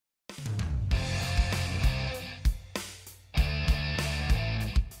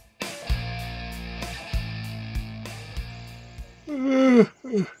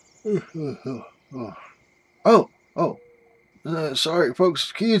Oh, oh, sorry, folks.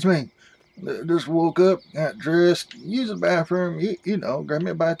 Excuse me. Just woke up, got dressed, used the bathroom. You know, grab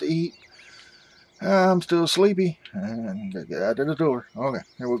me a bite to eat. I'm still sleepy, and get out of the door. Okay,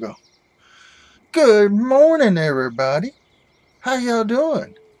 here we go. Good morning, everybody. How y'all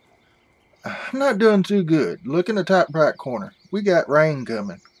doing? I'm not doing too good. Look in the top right corner. We got rain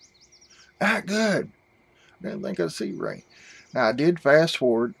coming. Good. Didn't think I'd see rain. Now, I did fast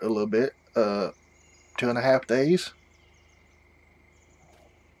forward a little bit. 2.5 days.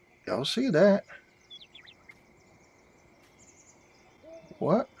 Y'all see that?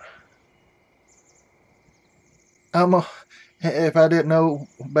 What? If I didn't know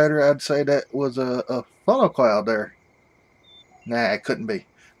better, I'd say that was a funnel cloud there. Nah, it couldn't be.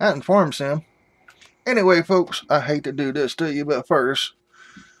 Not in Farm Sim. Anyway, folks, I hate to do this to you, but first,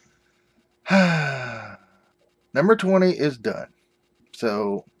 number 20 is done.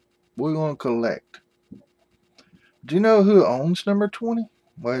 So, we're going to collect. Do you know who owns number 20?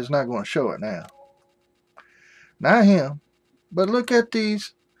 Well, it's not going to show it now. Not him. But look at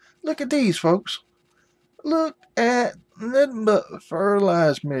these. Look at these, folks. Look at nothing but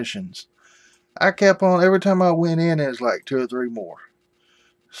fertilized missions. I kept on, every time I went in, it's like 2 or 3 more.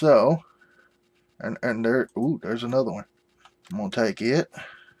 So, and there, ooh, there's another one. I'm gonna take it.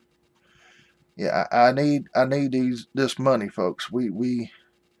 Yeah, I need this money, folks. We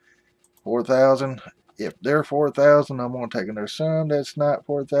 4,000. If they're 4,000, I'm gonna take it. There's some that's not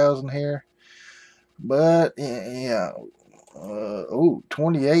 4,000 here, but yeah.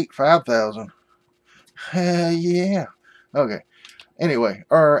 28, 5,000. Yeah. Okay. Anyway,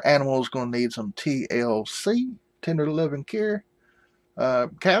 our animal's gonna need some TLC, tender loving care.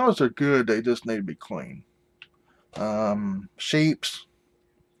 Cows are good. They just need to be clean. Sheeps,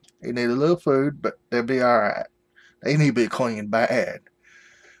 they need a little food, but they'll be alright. They need to be clean bad.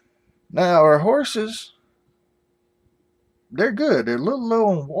 Now, our horses, they're good. They're a little low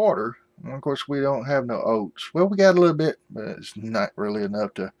on water. And of course, we don't have no oats. Well, we got a little bit, but it's not really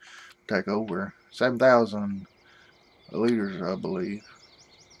enough to take over. 7,000 liters, I believe.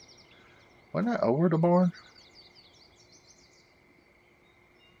 Wasn't that over the barn?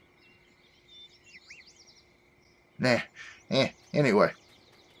 Nah. Anyway.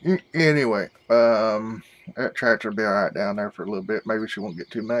 That tractor will be alright down there for a little bit. Maybe she won't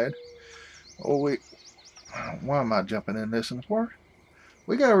get too mad. Oh, wait. Why am I jumping in this in for?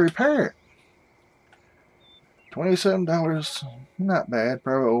 We gotta repair it. $27. Not bad.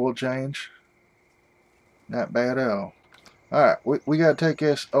 Probably oil change. Not bad at all. Alright, we gotta take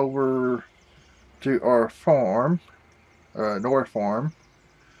this over to our farm. North Farm.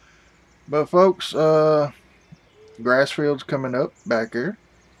 But folks, grass fields coming up back here.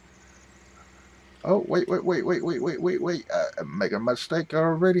 Oh, wait. I'm making a mistake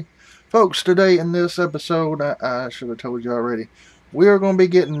already. Folks, today in this episode, I should have told you already, we are going to be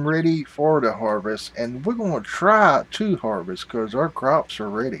getting ready for the harvest, and we're going to try to harvest because our crops are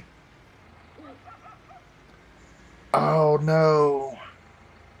ready. Oh, no.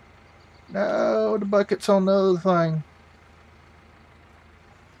 No, the bucket's on the other thing.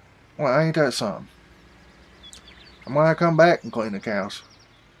 Well, ain't that something? I'm going to come back and clean the cows.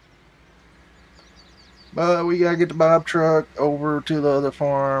 But we gotta get the Bob truck over to the other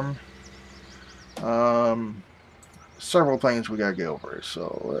farm. Several things we gotta get over.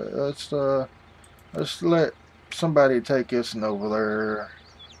 So let's let somebody take us over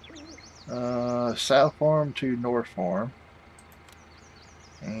there. South Farm to North Farm.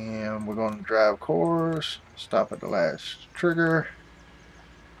 And we're gonna drive course. Stop at the last trigger.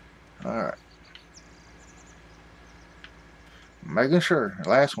 Alright. Making sure. The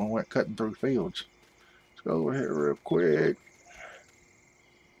last one went cutting through fields. Go over here real quick.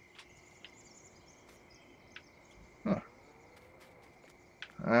 Huh.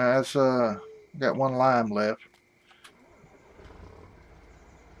 That's got one lime left.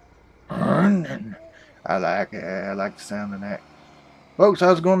 I like it. I like the sound of that. Folks,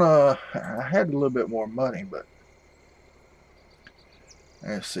 I had a little bit more money, but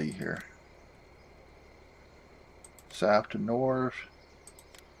let's see here. South to north.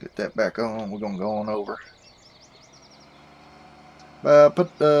 Get that back on. We're gonna go on over. Fed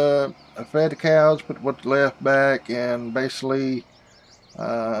the cows, put what's left back, and basically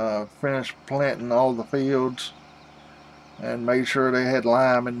finished planting all the fields, and made sure they had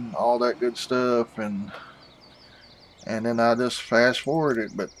lime and all that good stuff, and then I just fast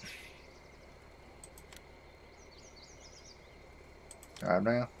forwarded. But right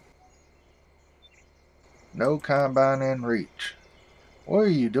now, no combine in reach. What are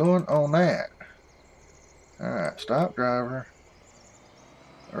you doing on that? Alright, stop, driver.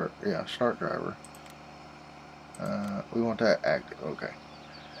 Or, yeah, start driver. We want that active. Okay.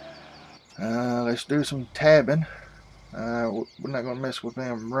 Let's do some tabbing. We're not going to mess with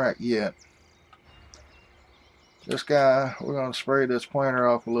them right yet. This guy, we're going to spray this planter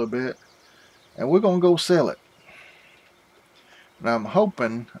off a little bit. And we're going to go sell it. And I'm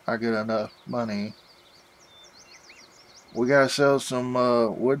hoping I get enough money. We got to sell some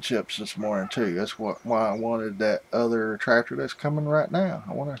wood chips this morning too. That's why I wanted that other tractor that's coming right now.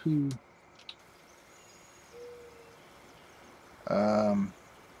 I wonder who...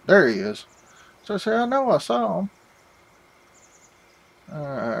 there he is. So I say, I know I saw him.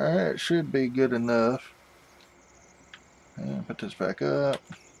 Alright, it should be good enough. And put this back up.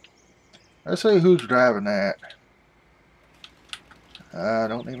 Let's see who's driving that. I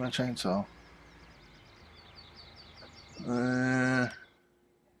don't need my chainsaw.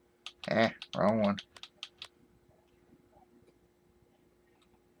 Wrong one.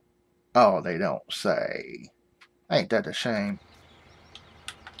 Oh, they don't say. Ain't that a shame?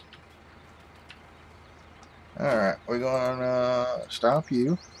 Alright, we're gonna stop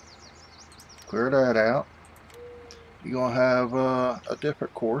you. Clear that out. You're gonna have a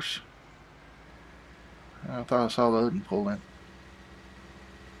different course. I thought I saw loading pull in.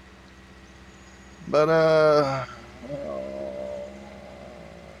 But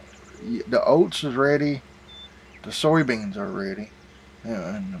the oats is ready. The soybeans are ready.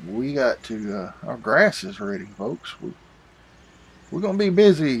 And we got to, our grass is ready, folks. We're going to be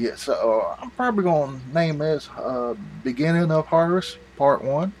busy. So I'm probably going to name this Beginning of Harvest, Part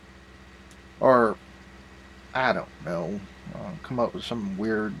 1. Or, I don't know. I'll come up with some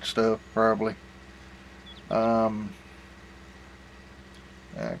weird stuff, probably. Yeah,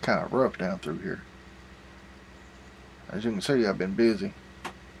 kind of rough down through here. As you can see, I've been busy.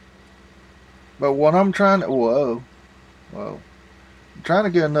 But what I'm trying to... Whoa. I'm trying to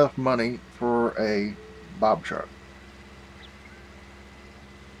get enough money for a bob truck.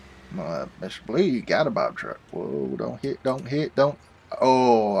 Mr. Blue, you got a bob truck. Whoa, don't hit.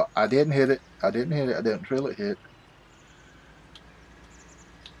 Oh, I didn't hit it. I didn't feel it hit.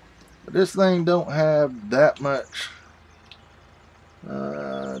 But this thing don't have that much.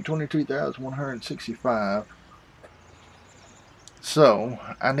 22,165. So,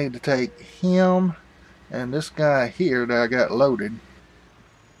 I need to take him and this guy here that I got loaded.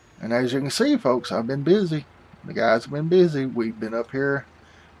 And as you can see, folks, I've been busy. The guys have been busy. We've been up here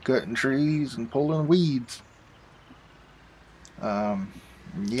cutting trees and pulling weeds.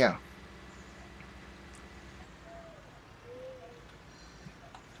 Yeah.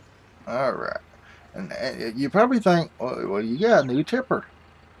 Alright. And you probably think, well, you got a new tipper.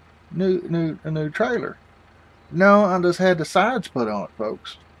 A new trailer. No, I just had the sides put on it,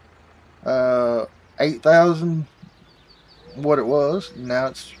 folks. 8,000 what it was. Now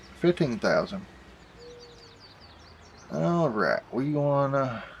it's 15,000. Alright, we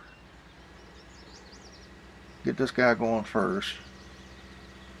gonna get this guy going first.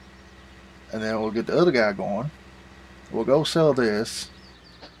 And then we'll get the other guy going. We'll go sell this.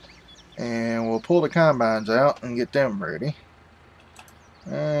 And we'll pull the combines out and get them ready.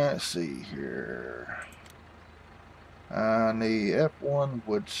 Let's see here. On the F1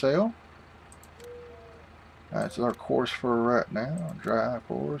 wood sale. That's our course for right now. Dry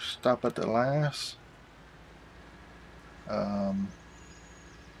course. Stop at the last.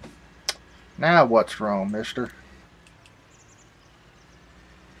 Now what's wrong, mister?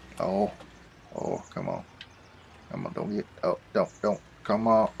 Oh, come on. Don't get, don't. Come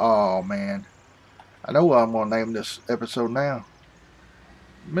on. Oh, man. I know what I'm going to name this episode now.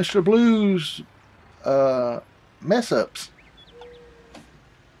 Mr. Blue's mess-ups.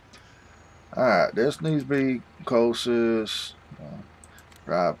 Alright, this needs to be closest.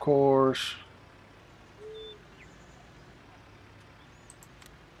 Drive course.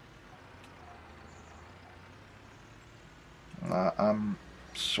 I'm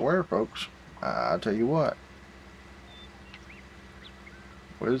swear, folks. I'll tell you what.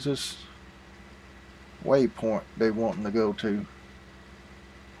 What is this waypoint they wanting to go to?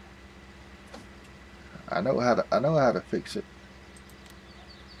 I know how to fix it.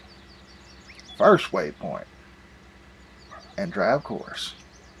 First waypoint and drive course.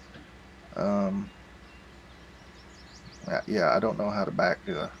 Yeah, I don't know how to back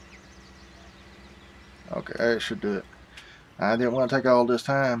to it. Okay, that should do it. I didn't want to take all this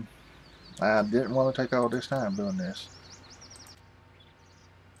time. Doing this.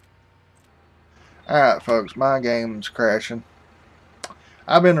 Alright, folks, my game's crashing.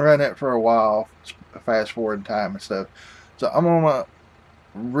 I've been running it for a while, fast forward time and stuff. So I'm gonna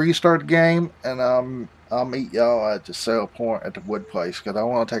restart the game, and I'm I'll meet y'all at the sale point at the wood place because I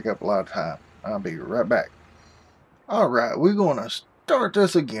want to take up a lot of time. I'll be right back. Alright, we're going to start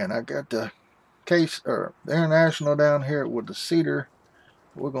this again. I got the case, or the International down here with the cedar.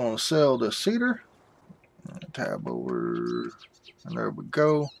 We're going to sell the cedar. Tab over, and there we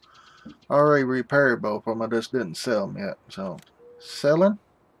go. Already repaired both of them. I just didn't sell them yet. So, selling.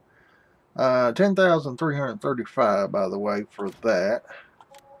 10,335 by the way for that.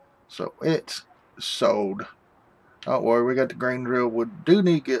 So it's sold. Don't worry, we got the grain drill. We do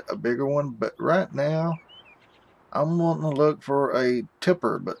need to get a bigger one, but right now I'm wanting to look for a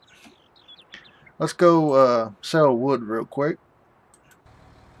tipper. But let's go sell wood real quick.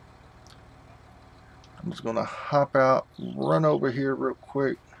 I'm just gonna hop out, run over here real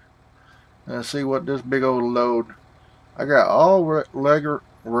quick, and see what this big old load. I got all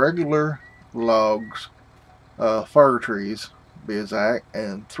regular logs, fir trees, to be exact,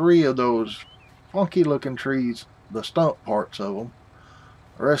 and 3 of those funky looking trees, the stump parts of them.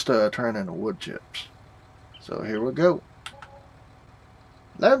 The rest of it turn into wood chips. So here we go.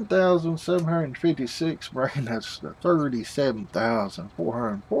 11,756, bringing us to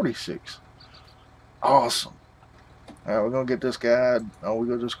 37,446. Awesome. Alright, we're going to get this guy. All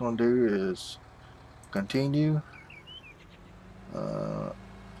we're just going to do is continue.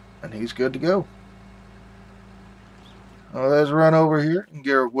 And he's good to go. Let's run over here and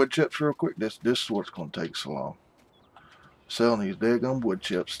get our wood chips real quick. This is what's going to take so long. Selling these daggum wood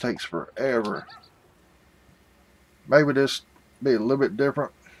chips takes forever. Maybe this be a little bit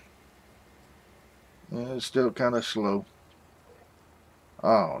different. Yeah, it's still kind of slow.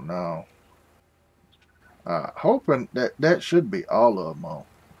 Oh no. Hoping that should be all of them on,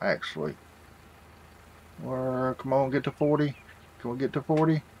 actually. Come on, get to 40. Can we get to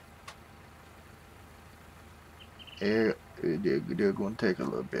 40? Yeah, they're going to take a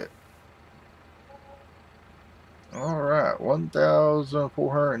little bit. Alright,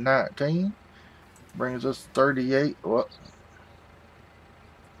 1,419. Brings us 38. Well,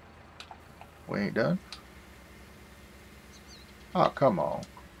 we ain't done. Oh, come on.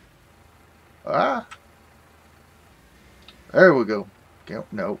 Ah. There we go.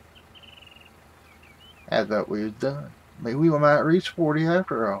 Nope. I thought we was done. Maybe we might reach 40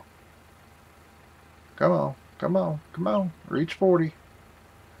 after all. Come on. Come on. Come on. Reach 40.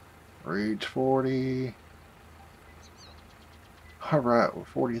 Reach 40. Alright, we're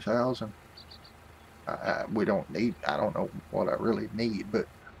 40,000. We don't need, I don't know what I really need, but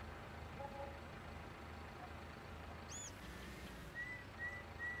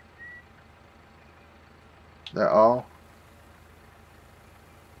that all?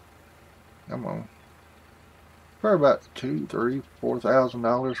 Come on. Probably about $2,000, $3,000,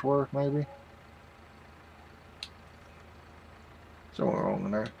 $4,000 worth, maybe. Somewhere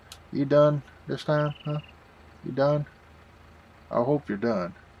on there. You done this time, huh? You done? I hope you're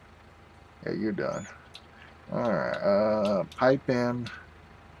done. Yeah, you're done. Alright, pipe in.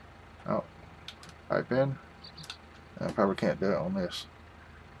 Oh, pipe in. I probably can't do it on this.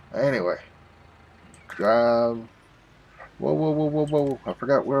 Anyway. Drive. Whoa, whoa, whoa, whoa, whoa. I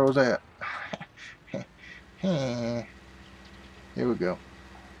forgot where I was at. Here we go.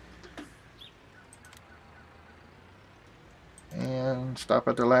 And stop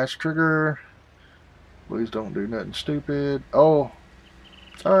at the last trigger. Please don't do nothing stupid. Oh,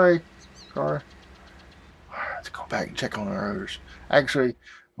 sorry. Car. Let's go back and check on our others. Actually,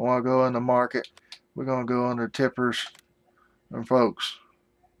 I want to go in the market. We're going to go under tippers. And folks,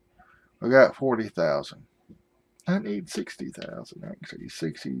 we got 40,000. I need 60,000, actually.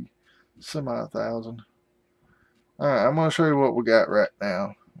 60-some-odd-thousand. Alright, I'm going to show you what we got right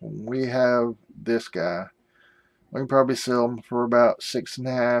now. We have this guy. We can probably sell him for about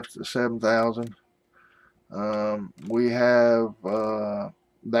 6,500 to 7,000. We have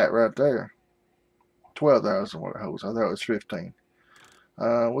that right there. 12,000 water hose. I thought it was 15.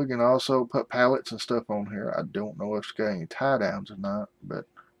 We can also put pallets and stuff on here. I don't know if it's got any tie downs or not, but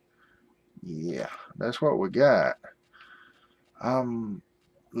yeah, that's what we got. I'm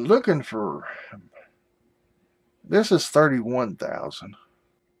looking for. This is 31,000.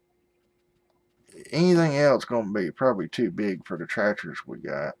 Anything else gonna be probably too big for the tractors we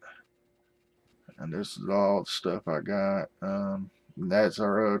got. And this is all the stuff I got. That's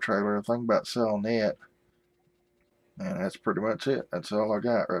our other trailer. Think about selling it. And that's pretty much it. That's all I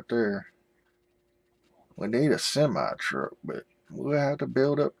got right there. We need a semi truck, but we'll have to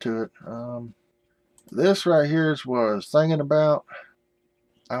build up to it. This right here is what I was thinking about.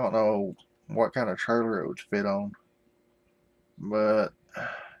 I don't know what kind of trailer it would fit on, but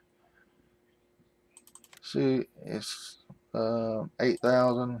see, it's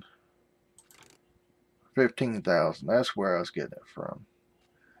 8,000. 15,000. That's where I was getting it from.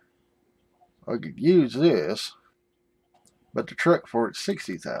 I could use this, but the truck for it's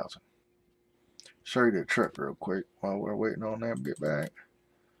 60,000. Show you the truck real quick while we're waiting on them to get back.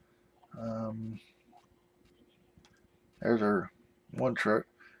 There's our one truck.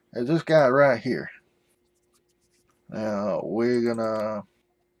 There's this guy right here. Now we're gonna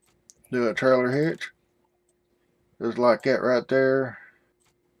do a trailer hitch. Just like that right there.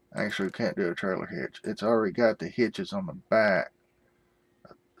 Actually, can't do a trailer hitch. It's already got the hitches on the back.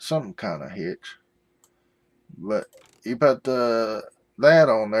 Some kind of hitch. But you put that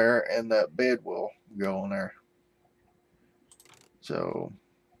on there and that bed will go on there. So,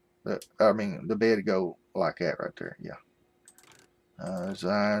 I mean, the bed go like that right there. Yeah.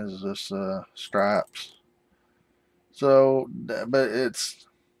 Designs, this stripes. So, but it's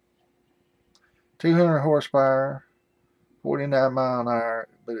 200 horsepower, 49 mile an hour,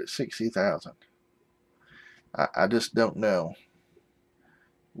 but it's 60,000. I just don't know.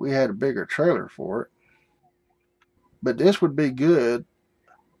 We had a bigger trailer for it, but this would be good.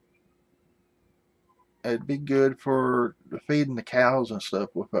 It'd be good for feeding the cows and stuff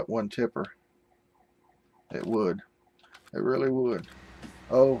with that one tipper. It would. It really would.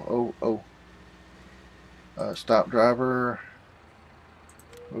 Oh. Stop driver.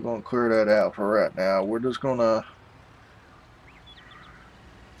 We're going to clear that out for right now. We're just going to...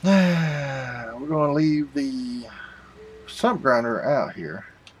 We're going to leave the sump grinder out here.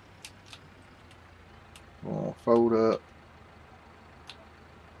 We'll fold up.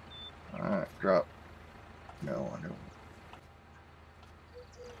 Alright, drop. No, I don't.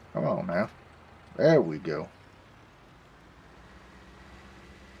 Come on now. There we go.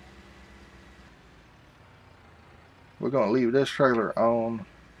 We're going to leave this trailer on.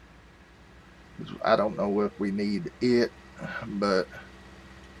 I don't know if we need it, but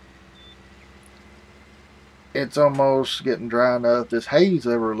it's almost getting dry enough. This haze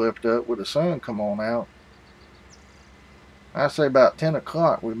ever lift up with the sun come on out. I say about 10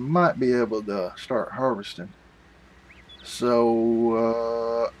 o'clock we might be able to start harvesting.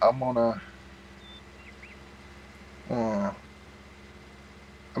 So I'm gonna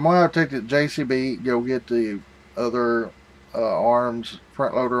have to take the JCB, go get the other arms,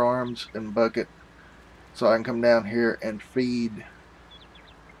 front loader arms and bucket, so I can come down here and feed,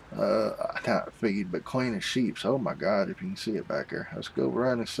 not feed, but clean the sheep. Oh my God, if you can see it back there. Let's go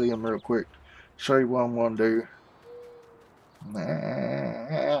around and see them real quick. Show you what I'm gonna do.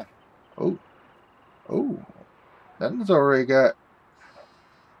 Oh, that one's already got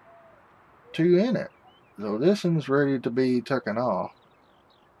 2 in it. So this one's ready to be taken off.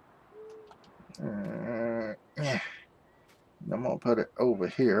 I'm gonna put it over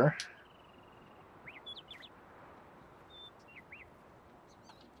here.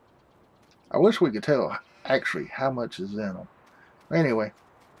 I wish we could tell actually how much is in them. Anyway,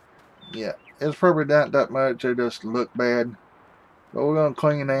 yeah, it's probably not that much. They just look bad. But we're gonna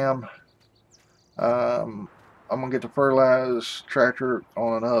clean them. I'm gonna get the fertilized tractor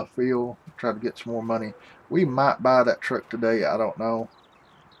on enough field. Try to get some more money. We might buy that truck today. I don't know.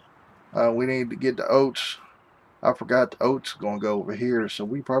 We need to get the oats. I forgot the oats gonna go over here, so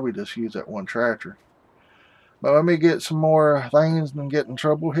we probably just use that one tractor. But let me get some more things and get in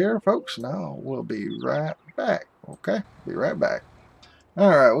trouble here, folks. Now we'll be right back. Okay, be right back.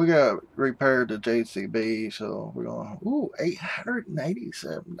 Alright, we got repaired the JCB, so we're going,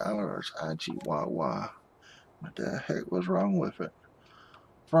 $887. Chihuahua. What the heck was wrong with it?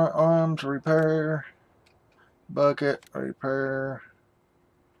 Front arms repair. Bucket repair.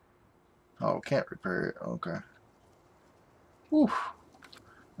 Oh, can't repair it. Okay. Oof.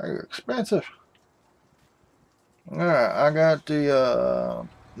 They're expensive. Alright, I got the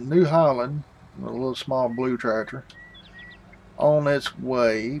New Holland, a little small blue tractor, on its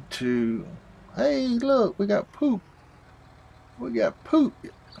way to... Hey, look, we got poop. We got poop.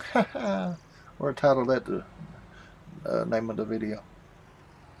 We're titled that the name of the video.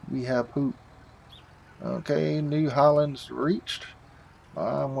 We have poop. Okay, New Holland's reached.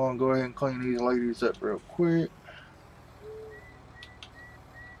 I'm going to go ahead and clean these ladies up real quick.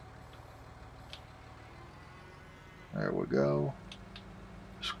 There we go.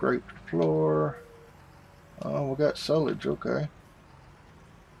 Scrape the floor. Oh, we got silage, okay.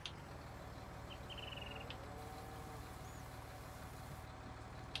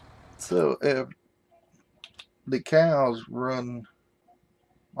 So if the cows run,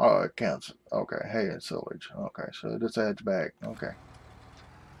 oh, it counts. Okay, hay and silage. Okay, so this adds back. Okay.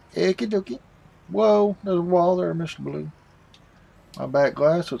 Icky dookie. Whoa, there's a wall there, Mr. Blue. My back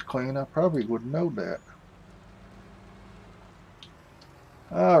glass was clean. I probably would know that.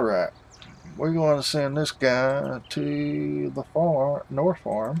 Alright. we're going to send this guy to the farm, North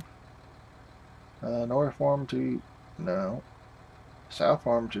Farm. North Farm to, no, South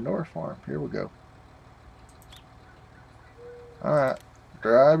Farm to North Farm. Here we go. Alright,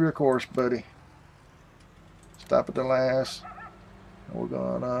 drive your course, buddy. Stop at the last. We're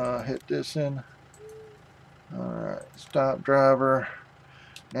gonna hit this in. Alright, stop driver.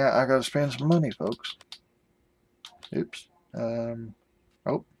 Now I gotta spend some money, folks. Oops.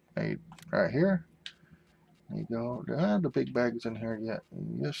 Oh, hey, right here. There you go. Do I have the big bags in here yet?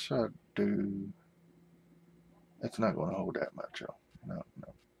 Yes, I do. It's not going to hold that much, though. No,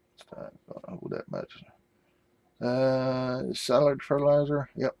 it's not going to hold that much. Solid fertilizer.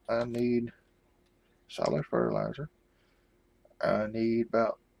 Yep, I need solid fertilizer. I need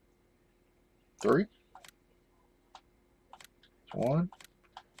about 3. 1,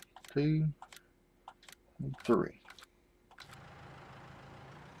 2, 3.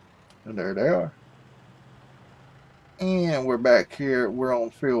 And there they are. And we're back here. We're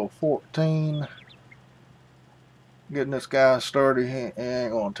on field 14. Getting this guy started. It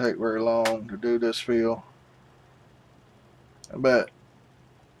ain't going to take very long to do this field. But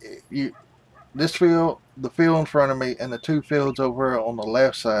this field, the field in front of me, and the 2 fields over on the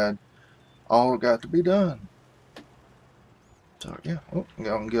left side, all got to be done. So yeah, I'm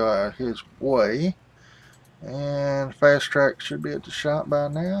gonna go out his way, and fast track should be at the shop by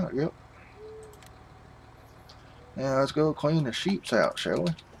now. Yep. Now let's go clean the sheeps out, shall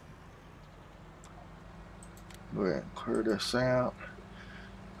we? Go ahead and clear this out.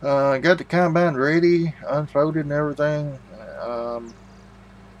 Got the combine ready, unfolded and everything.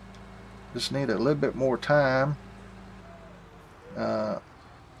 Just need a little bit more time.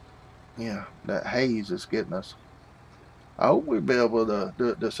 Yeah, that haze is getting us. I hope we'll be able to do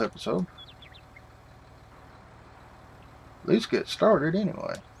it this episode. At least get started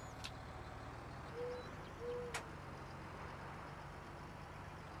anyway.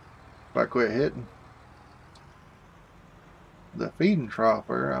 If I quit hitting the feeding trough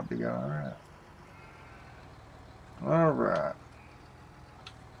there, I'll be alright. Alright.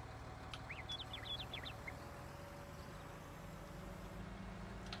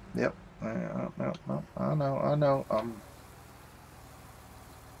 Yep. I know.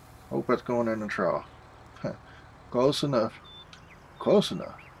 Hope it's going in the trough. Close enough. Close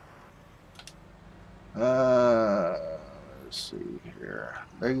enough. Let's see here.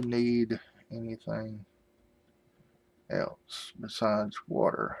 They need anything else besides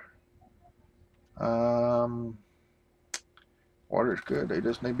water. Water's good. They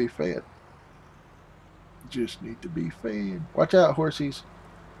just need to be fed. Just need to be fed. Watch out, horsies.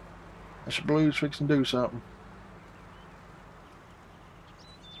 Mr. Blue's fixing to do something.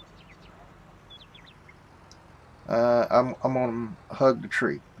 I'm gonna hug the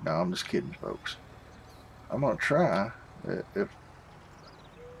tree. No, I'm just kidding, folks. I'm gonna try if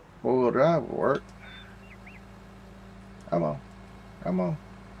four-wheel drive will work. Come on, come on,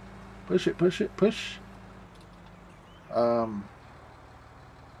 push it, push it, push.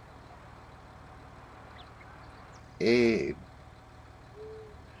 Hey,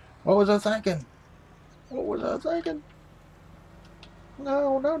 what was I thinking? What was I thinking?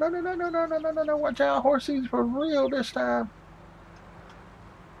 No, no, no, no, no, no, no, no, no, no, no. Watch out, horsies, for real this time.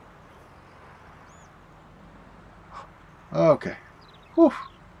 Okay. Whew.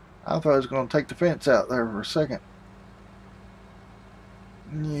 I thought I was going to take the fence out there for a second.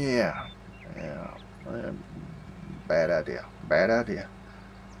 Yeah. Bad idea. Bad idea.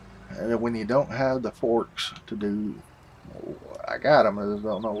 And when you don't have the forks to do, I got them. I just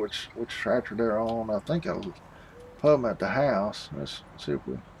don't know which tractor they're on. I think I'll put them at the house. Let's see if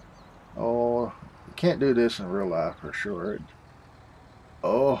we. Oh, you can't do this in real life for sure.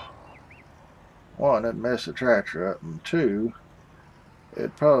 Oh, 1, it'd mess the tractor up, and 2,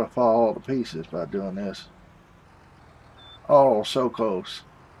 it'd probably fall all to pieces by doing this. Oh, so close.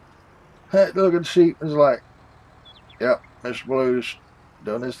 Hey, look at the sheep. It's like, yep, Mr. Blue's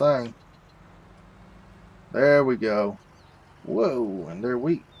doing his thing. There we go. Whoa, and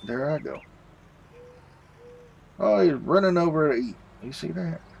there I go. Oh, he's running over to eat. You see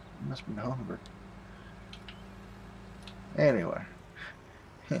that? He must be hungry. Anyway.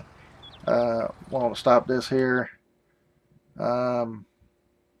 Want to stop this here. Oh,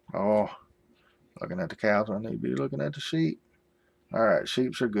 looking at the cows. I need to be looking at the sheep. Alright,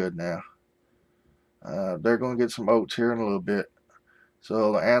 sheeps are good now. They're going to get some oats here in a little bit.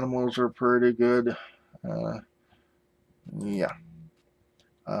 So the animals are pretty good. Yeah.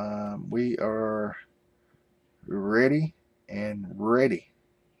 We are ready and ready.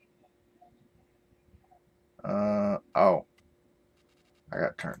 Oh, I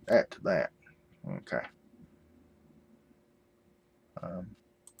got to turn that to that. Okay.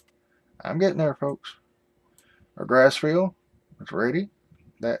 I'm getting there, folks. Our grass field is ready.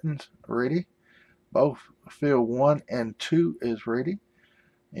 That one's ready. Both field 1 and 2 is ready.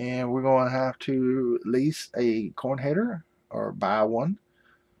 And we're going to have to lease a corn header or buy one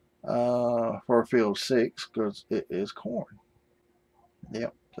for field 6 because it is corn.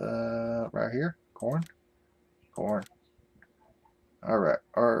 Yep. Right here. Corn. Corn. Alright.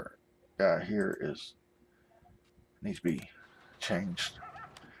 Our guy here needs to be changed.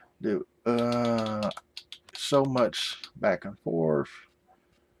 Do so much back and forth.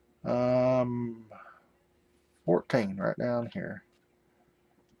 14 right down here.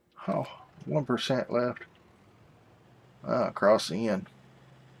 Oh, 1% left. Across the end.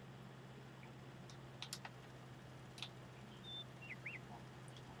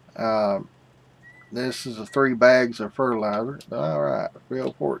 This is 3 bags of fertilizer. Alright,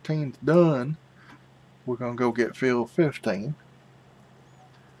 field 14's done. We're going to go get field 15.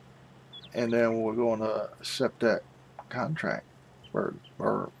 And then we're going to accept that contract. Or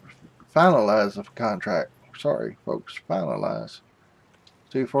finalize the contract. Sorry, folks, finalize.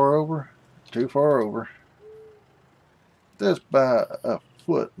 Too far over? Too far over. Just by a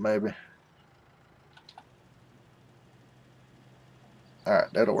foot, maybe.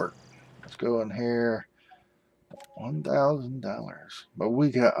 Alright, that'll work. Let's go in here. $1,000. But we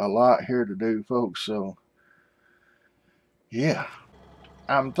got a lot here to do, folks, so yeah.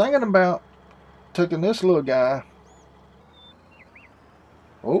 I'm thinking about taking this little guy.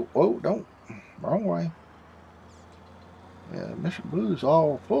 Oh, don't. Wrong way. Yeah, Mission Blue's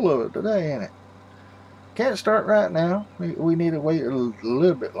all full of it today, ain't it? Can't start right now. We need to wait a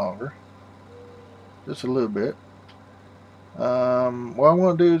little bit longer. Just a little bit. What I'm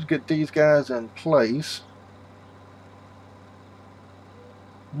going to do is get these guys in place.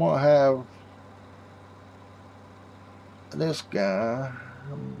 I'm going to have this guy.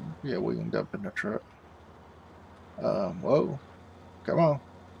 Yeah, we can dump in the truck. Whoa. Come on.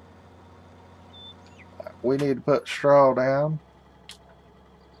 We need to put straw down.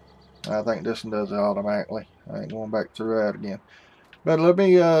 I think this one does it automatically. I ain't going back through that again. But let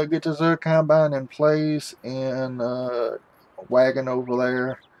me get this other combine in place and wagon over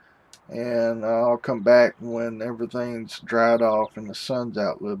there. And I'll come back when everything's dried off and the sun's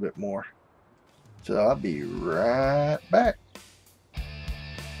out a little bit more. So I'll be right back.